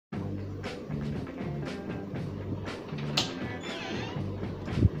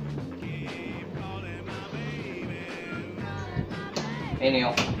Hey,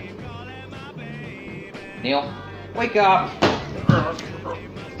 Neil. Neil, wake up!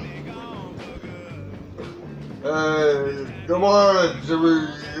 Come on, Jimmy.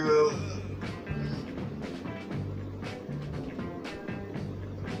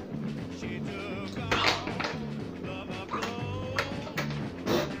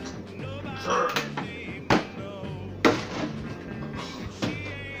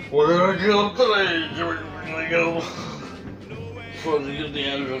 We're gonna go today, Jimmy. We're gonna go. Supposed to get the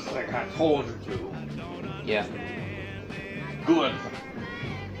address like I told you to. Yeah. Good.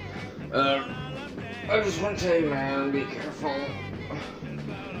 I just want to tell you, man, be careful.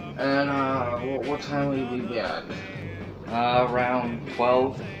 And, what time will you be back? Around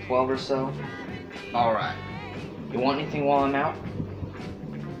 12 or so. Alright. You want anything while I'm out?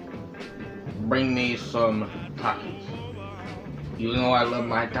 Bring me some Takis. You know I love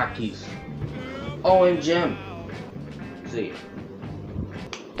my Takis. Oh, and Jim. See ya.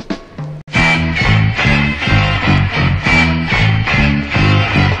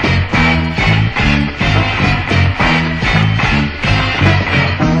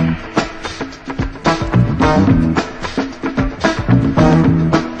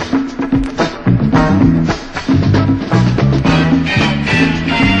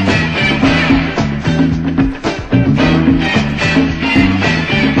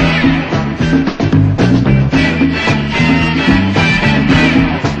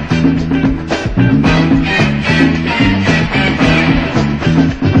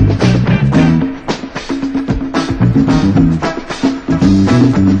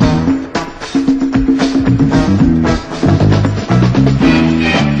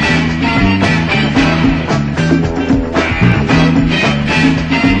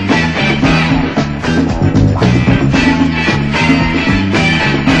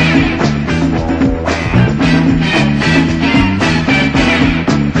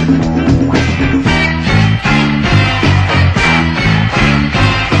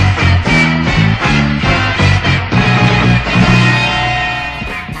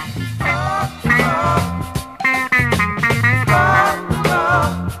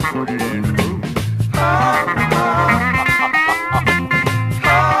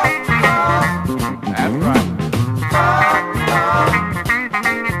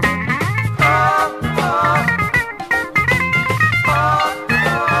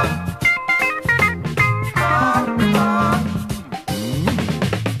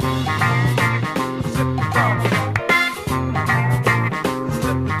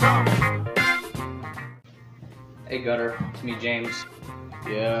 Hey Gutter, it's me James.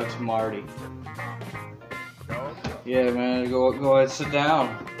 Yeah, it's Marty. Yeah man, go ahead, sit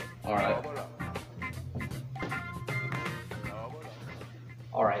down. Alright.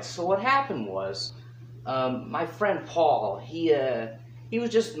 Alright, so what happened was, my friend Paul, he was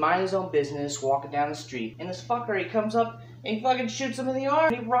just minding his own business, walking down the street, and this fucker, he comes up and he fucking shoots him in the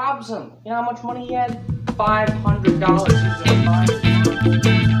arm, and he robs him. You know how much money he had? $500. He was in a bind.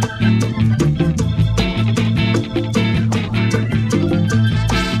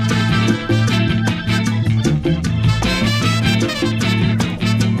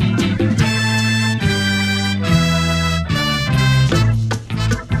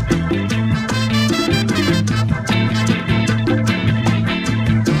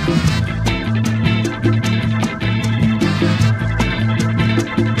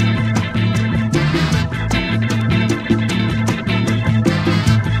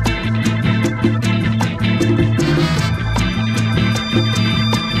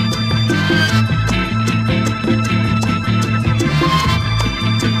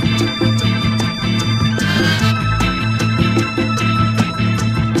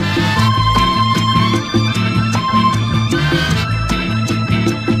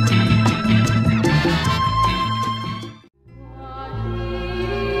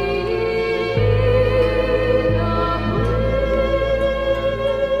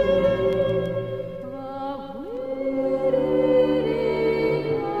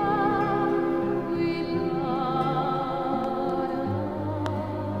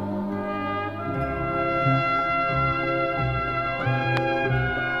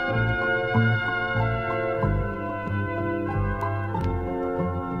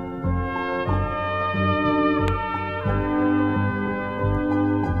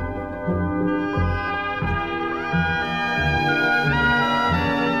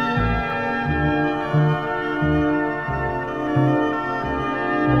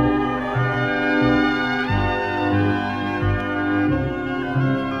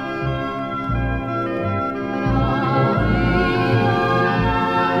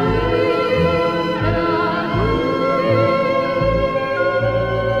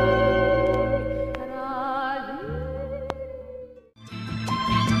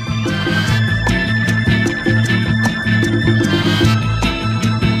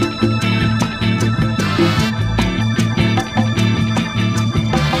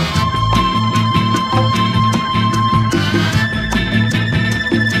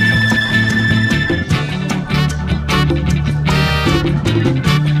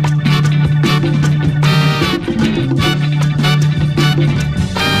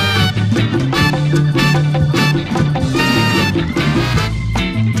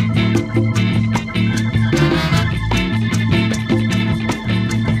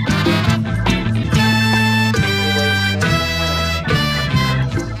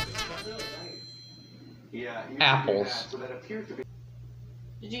 is.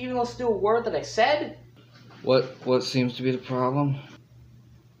 Did you even listen to a word that I said? What seems to be the problem?